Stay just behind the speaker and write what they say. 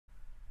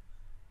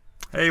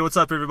Hey, what's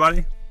up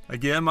everybody?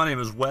 Again, my name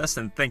is Wes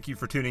and thank you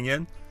for tuning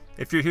in.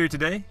 If you're here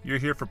today, you're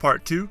here for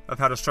part 2 of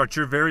how to start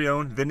your very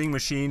own vending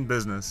machine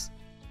business.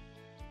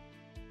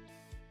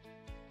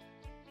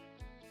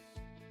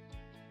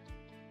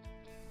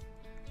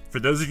 For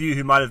those of you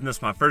who might have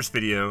missed my first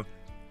video,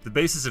 the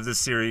basis of this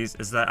series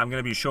is that I'm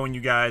going to be showing you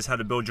guys how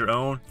to build your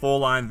own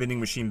full-line vending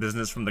machine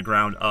business from the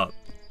ground up.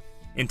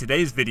 In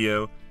today's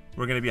video,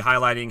 we're going to be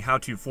highlighting how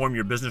to form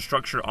your business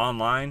structure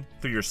online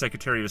through your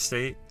Secretary of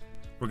State.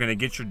 We're going to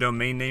get your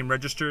domain name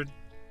registered.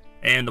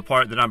 And the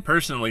part that I'm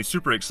personally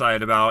super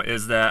excited about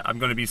is that I'm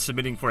going to be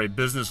submitting for a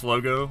business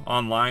logo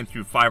online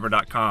through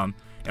Fiverr.com.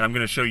 And I'm going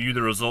to show you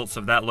the results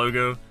of that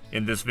logo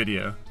in this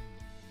video.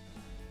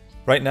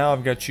 Right now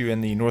I've got you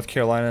in the North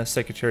Carolina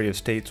Secretary of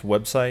State's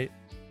website.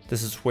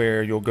 This is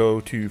where you'll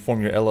go to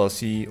form your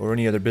LLC or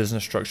any other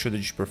business structure that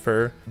you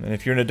prefer. And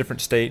if you're in a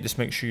different state, just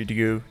make sure you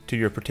go to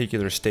your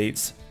particular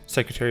state's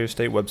Secretary of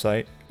State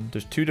website.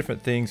 There's two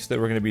different things that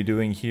we're going to be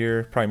doing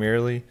here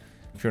primarily.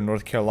 If you're in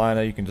North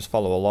Carolina, you can just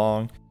follow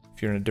along.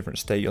 If you're in a different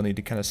state, you'll need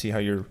to kind of see how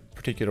your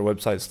particular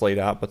website's laid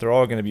out, but they're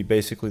all going to be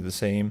basically the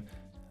same.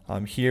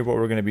 Here what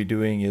we're going to be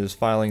doing is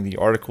filing the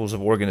articles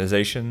of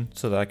organization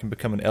so that I can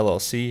become an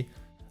LLC.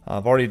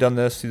 I've already done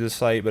this through the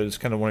site, but I just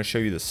kind of want to show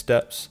you the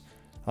steps.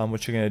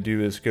 What you're going to do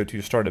is go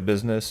to start a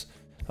business.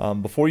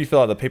 Before you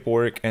fill out the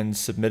paperwork and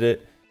submit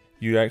it,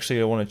 you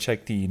actually want to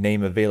check the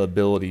name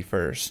availability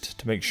first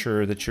to make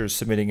sure that you're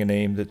submitting a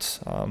name that's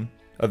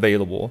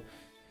available.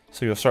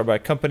 So you'll start by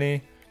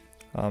company.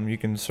 You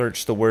can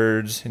search the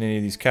words in any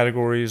of these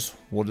categories.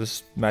 We'll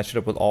just match it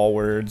up with all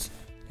words,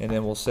 and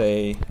then we'll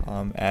say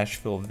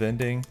Asheville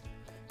Vending,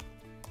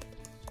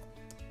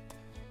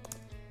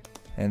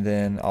 and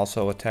then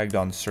also a tagged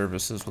on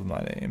services with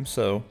my name.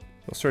 So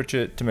you'll search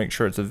it to make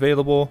sure it's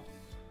available,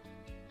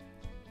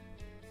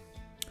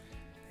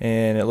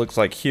 and it looks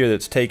like here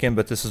that's taken,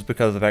 but this is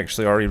because I've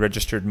actually already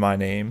registered my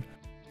name.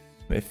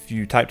 If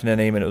you typed in a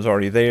name and it was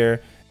already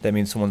there, that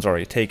means someone's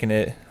already taken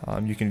it.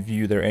 You can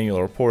view their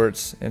annual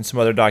reports and some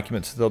other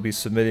documents that they'll be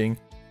submitting,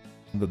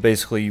 but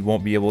basically you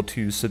won't be able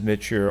to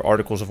submit your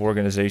articles of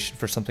organization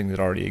for something that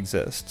already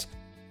exists.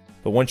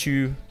 But once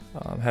you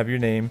have your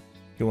name,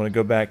 you want to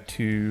go back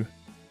to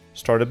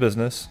start a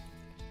business,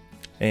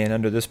 and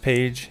under this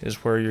page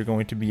is where you're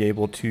going to be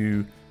able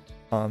to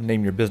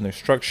name your business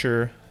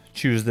structure,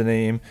 choose the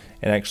name,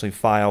 and actually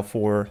file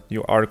for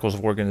your articles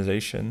of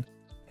organization.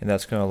 And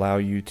that's going to allow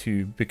you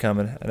to become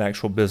an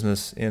actual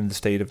business in the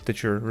state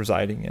that you're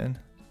residing in.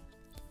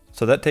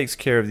 So that takes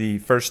care of the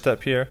first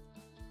step here.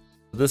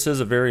 This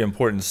is a very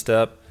important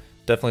step,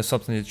 definitely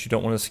something that you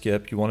don't want to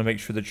skip. You want to make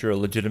sure that you're a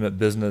legitimate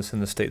business in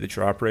the state that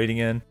you're operating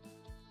in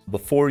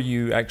before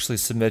you actually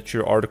submit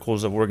your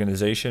articles of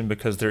organization,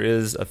 because there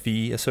is a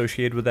fee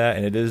associated with that,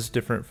 and it is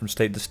different from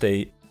state to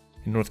state.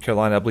 In North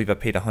Carolina, I believe I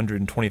paid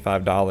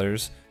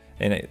 $125,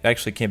 and it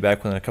actually came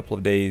back within a couple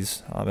of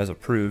days as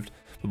approved.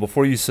 But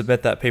before you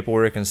submit that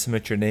paperwork and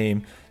submit your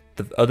name,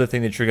 the other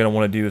thing that you're going to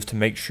want to do is to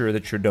make sure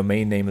that your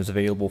domain name is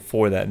available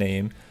for that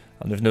name.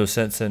 There's no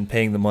sense in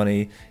paying the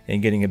money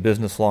and getting a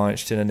business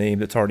launched in a name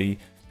that's already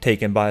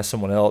taken by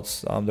someone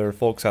else. There are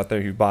folks out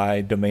there who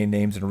buy domain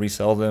names and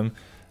resell them.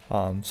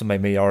 Somebody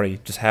may already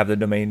just have the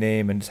domain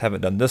name and just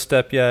haven't done this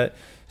step yet.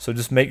 So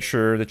just make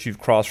sure that you've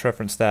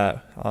cross-referenced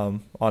that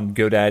on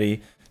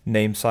GoDaddy,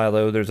 Name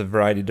Silo. There's a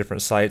variety of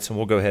different sites, and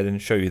we'll go ahead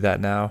and show you that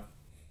now.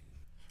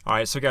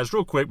 Alright, so guys,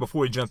 real quick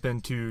before we jump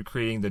into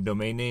creating the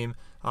domain name,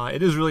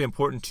 it is really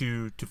important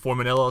to form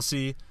an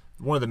LLC.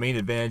 One of the main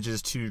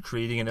advantages to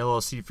creating an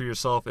LLC for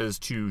yourself is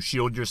to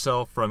shield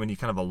yourself from any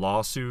kind of a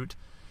lawsuit.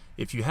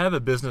 If you have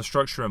a business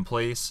structure in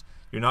place,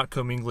 you're not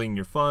commingling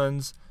your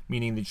funds,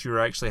 meaning that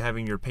you're actually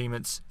having your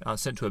payments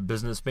sent to a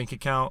business bank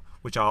account,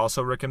 which I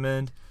also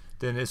recommend.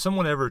 Then if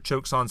someone ever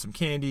chokes on some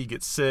candy,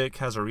 gets sick,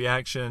 has a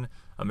reaction,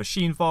 a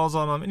machine falls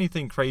on them,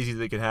 anything crazy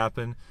that could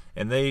happen,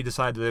 and they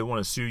decide that they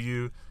want to sue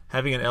you,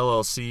 having an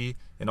LLC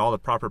and all the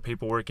proper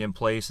paperwork in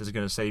place is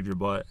going to save your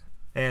butt.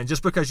 And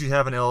just because you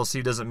have an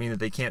LLC doesn't mean that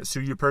they can't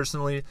sue you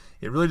personally.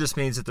 It really just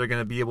means that they're going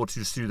to be able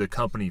to sue the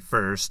company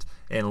first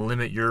and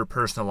limit your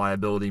personal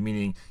liability,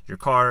 meaning your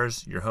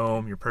cars, your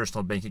home, your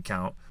personal bank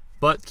account.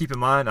 But keep in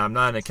mind, I'm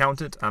not an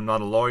accountant, I'm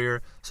not a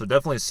lawyer, so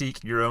definitely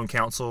seek your own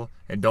counsel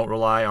and don't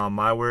rely on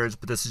my words,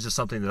 but this is just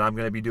something that I'm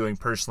going to be doing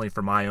personally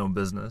for my own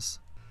business.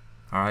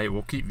 Alright,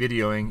 we'll keep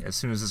videoing as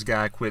soon as this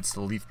guy quits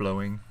the leaf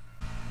blowing.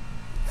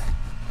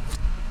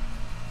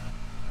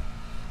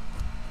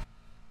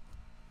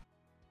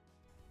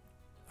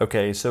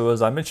 Okay, so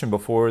as I mentioned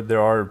before, there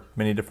are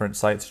many different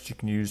sites that you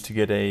can use to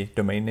get a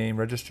domain name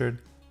registered.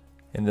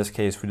 In this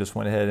case, we just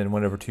went ahead and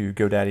went over to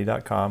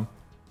GoDaddy.com.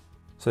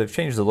 So they've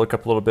changed the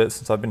lookup a little bit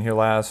since I've been here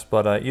last,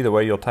 but either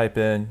way, you'll type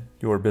in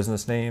your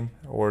business name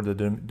or the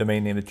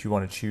domain name that you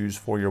want to choose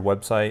for your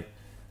website,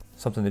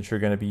 something that you're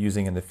going to be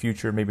using in the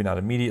future, maybe not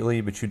immediately,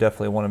 but you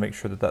definitely want to make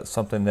sure that that's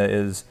something that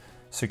is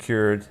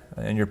secured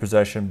in your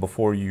possession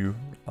before you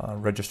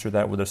register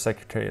that with the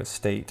Secretary of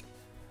State.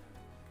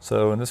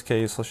 So in this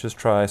case, let's just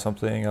try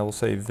something. I will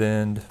say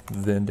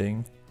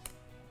vending.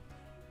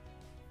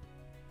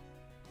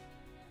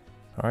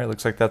 All right,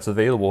 looks like that's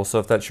available. So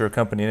if that's your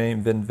company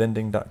name,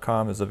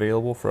 vending.com is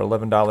available for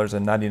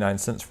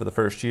 $11.99 for the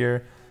first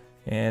year.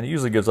 And it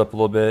usually goes up a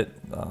little bit.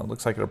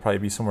 Looks like it'll probably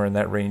be somewhere in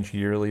that range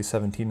yearly,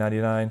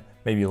 $17.99,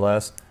 maybe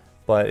less.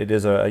 But it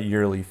is a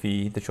yearly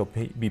fee that you'll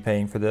be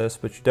paying for this.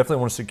 But you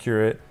definitely want to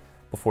secure it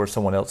before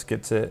someone else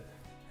gets it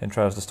and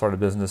tries to start a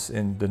business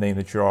in the name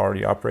that you're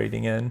already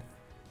operating in.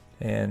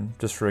 And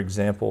just for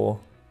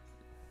example,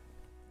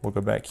 we'll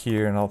go back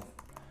here and I'll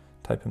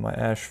type in my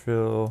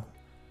Asheville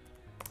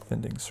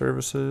Vending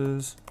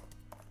Services.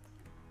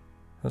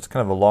 That's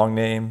kind of a long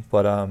name,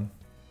 but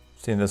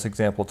seeing this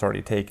example, it's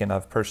already taken.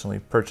 I've personally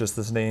purchased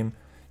this name.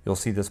 You'll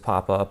see this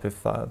pop up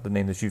if the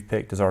name that you've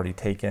picked is already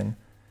taken.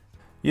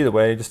 Either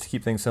way, just to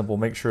keep things simple,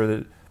 make sure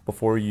that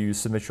before you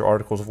submit your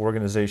articles of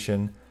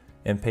organization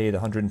and pay the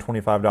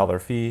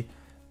 $125 fee,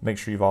 make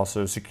sure you've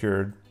also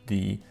secured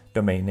the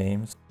domain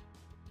names.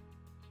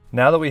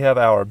 Now that we have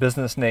our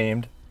business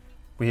named,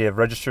 we have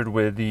registered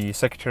with the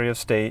Secretary of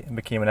State and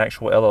became an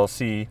actual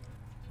LLC,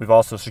 we've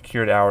also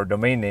secured our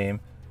domain name.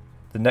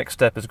 The next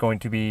step is going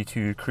to be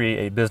to create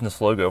a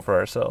business logo for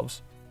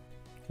ourselves.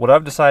 What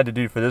I've decided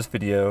to do for this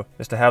video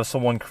is to have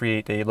someone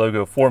create a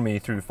logo for me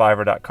through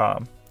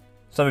Fiverr.com.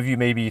 Some of you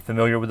may be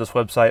familiar with this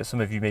website, some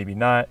of you may be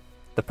not.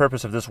 The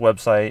purpose of this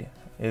website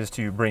is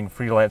to bring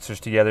freelancers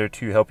together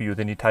to help you with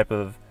any type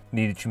of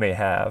need that you may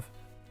have.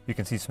 You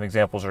can see some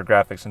examples of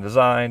graphics and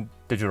design,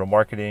 digital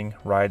marketing,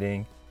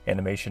 writing,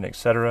 animation,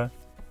 etc.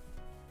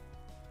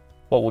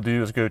 What we'll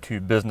do is go to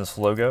Business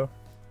Logo.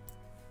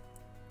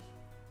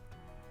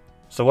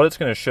 So what it's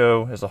going to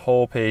show is a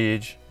whole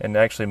page, and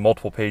actually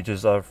multiple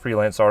pages of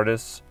freelance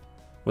artists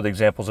with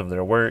examples of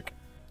their work,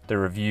 their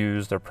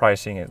reviews, their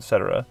pricing,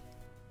 etc.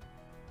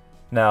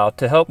 Now,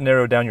 to help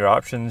narrow down your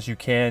options, you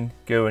can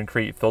go and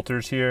create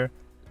filters here.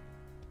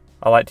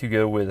 I like to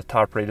go with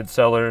top rated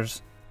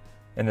sellers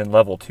and then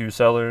level 2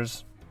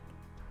 sellers.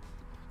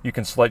 You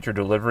can select your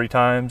delivery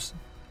times.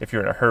 If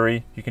you're in a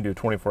hurry, you can do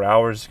 24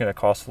 hours. It's going to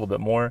cost a little bit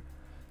more,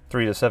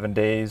 3 to 7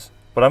 days,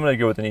 but I'm going to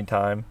go with any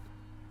time.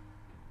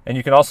 And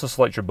you can also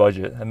select your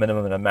budget, a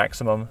minimum and a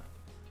maximum.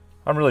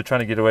 I'm really trying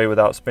to get away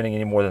without spending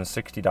any more than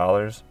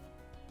 $60.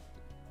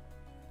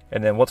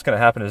 And then what's going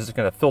to happen is it's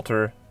going to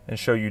filter and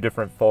show you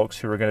different folks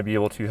who are going to be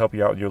able to help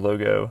you out with your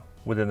logo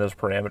within those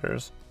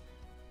parameters.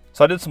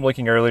 So I did some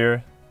looking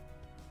earlier,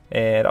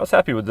 and I was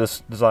happy with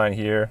this design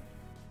here.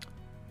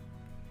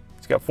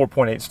 It's got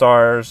 4.8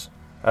 stars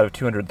out of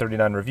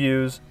 239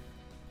 reviews.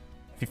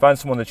 If you find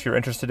someone that you're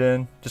interested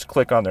in, just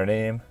click on their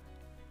name,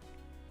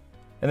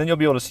 and then you'll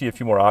be able to see a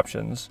few more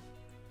options.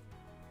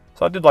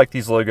 So I did like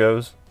these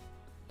logos.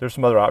 There's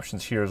some other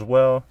options here as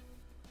well,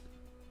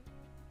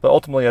 but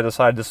ultimately I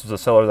decided this was a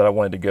seller that I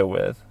wanted to go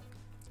with.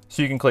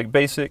 So you can click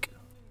Basic,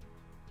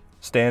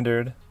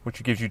 Standard,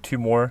 which gives you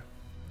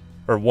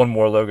one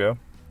more logo,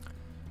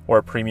 or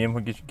a Premium,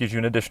 which gives you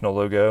an additional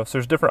logo. So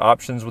there's different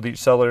options with each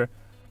seller: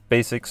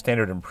 Basic,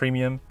 Standard, and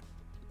Premium.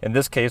 In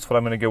this case, what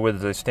I'm going to go with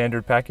is a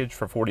Standard package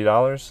for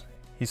 $40.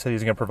 He said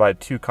he's going to provide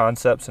 2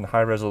 concepts in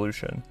high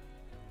resolution.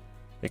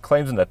 It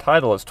claims in the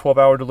title it's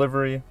 12-hour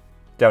delivery.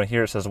 Down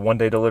here it says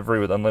 1-day delivery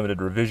with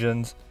unlimited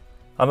revisions.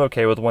 I'm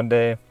okay with 1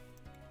 day.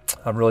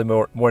 I'm really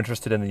more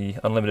interested in the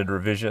unlimited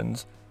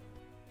revisions.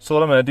 So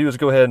what I'm going to do is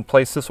go ahead and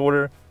place this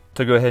order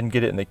to go ahead and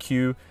get it in the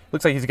queue.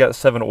 Looks like he's got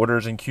 7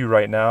 orders in queue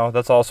right now.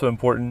 That's also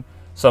important.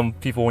 Some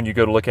people, when you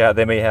go to look at it,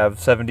 they may have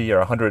 70 or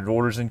 100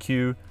 orders in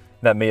queue.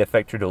 That may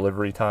affect your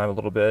delivery time a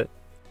little bit.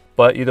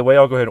 But either way,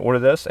 I'll go ahead and order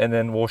this, and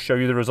then we'll show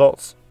you the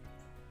results.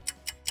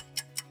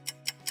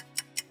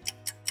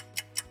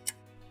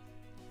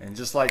 And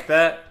just like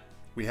that,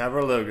 we have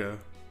our logo.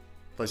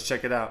 Let's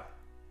check it out.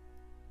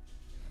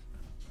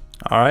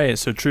 Alright,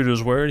 so true to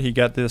his word, he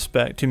got this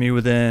back to me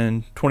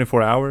within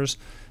 24 hours.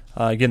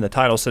 Again, the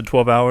title said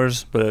 12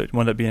 hours, but it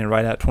wound up being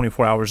right at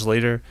 24 hours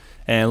later.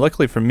 And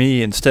luckily for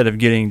me, instead of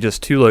getting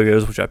just 2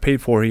 logos, which I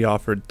paid for, he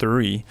offered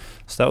 3.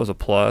 So that was a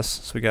plus.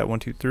 So we got 1,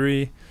 2,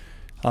 3.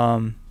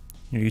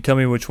 You tell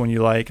me which one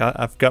you like.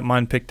 I've got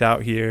mine picked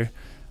out here.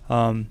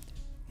 When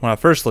I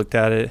first looked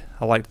at it,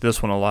 I liked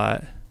this one a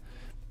lot.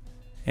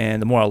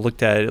 And the more I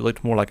looked at it, it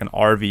looked more like an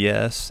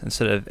RVS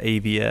instead of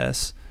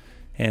AVS.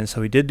 And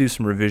so he did do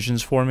some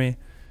revisions for me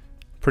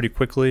pretty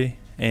quickly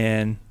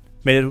and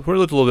made it look a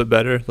little bit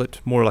better. It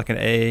looked more like an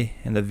A,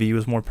 and the V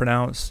was more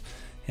pronounced.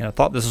 And I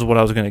thought this is what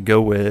I was going to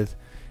go with.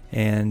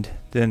 And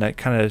then that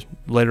kind of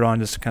later on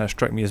just kind of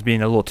struck me as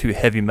being a little too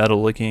heavy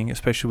metal looking,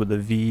 especially with the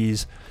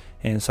V's.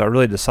 And so I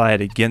really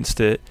decided against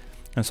it.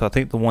 And so I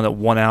think the one that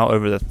won out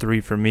over the 3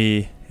 for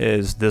me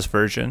is this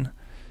version.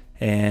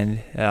 And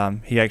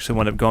he actually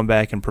wound up going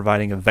back and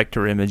providing a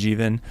vector image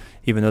even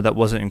though that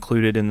wasn't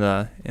included in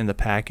the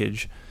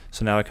package.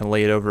 So now I can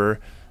lay it over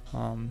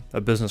a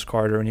business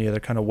card or any other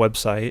kind of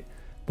website.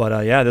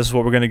 But yeah, this is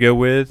what we're going to go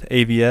with,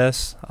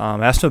 AVS.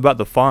 I asked him about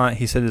the font.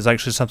 He said it's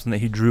actually something that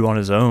he drew on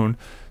his own.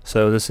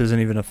 So this isn't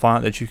even a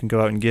font that you can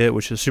go out and get,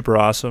 which is super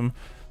awesome.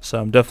 So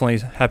I'm definitely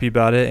happy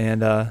about it,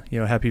 and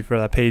happy for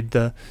that. I paid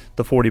the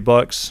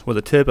 $40 with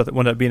a tip. I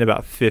wound up being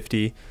about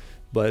 50.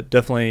 but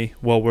definitely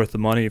well worth the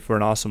money for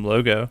an awesome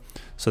logo.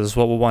 So this is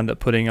what we'll wind up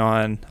putting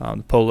on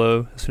the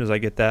polo as soon as I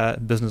get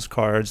that, business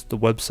cards, the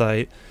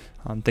website,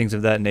 things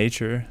of that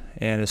nature.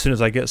 And as soon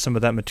as I get some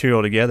of that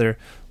material together,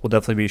 we'll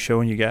definitely be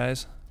showing you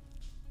guys.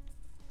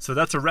 So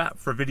that's a wrap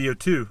for video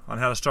 2 on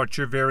how to start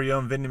your very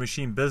own vending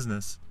machine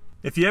business.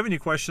 If you have any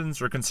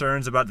questions or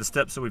concerns about the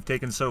steps that we've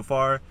taken so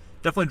far,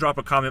 definitely drop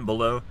a comment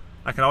below.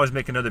 I can always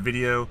make another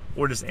video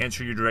or just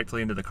answer you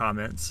directly into the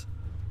comments.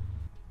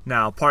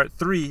 Now, part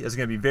 3 is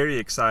going to be very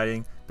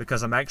exciting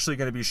because I'm actually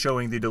going to be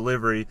showing the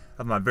delivery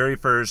of my very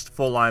first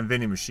full-line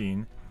vending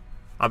machine.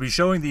 I'll be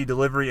showing the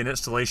delivery and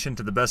installation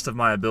to the best of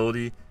my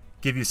ability,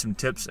 give you some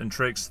tips and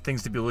tricks,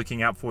 things to be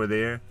looking out for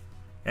there.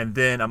 And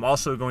then I'm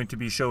also going to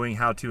be showing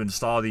how to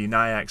install the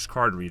NAYAX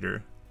card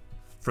reader.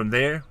 From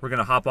there, we're going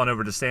to hop on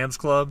over to Sam's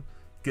Club,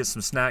 get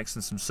some snacks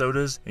and some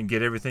sodas, and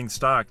get everything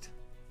stocked.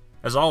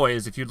 As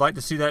always, if you'd like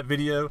to see that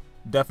video,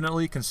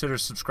 definitely consider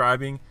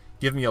subscribing.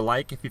 Give me a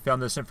like if you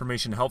found this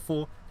information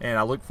helpful, and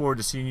I look forward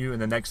to seeing you in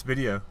the next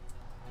video.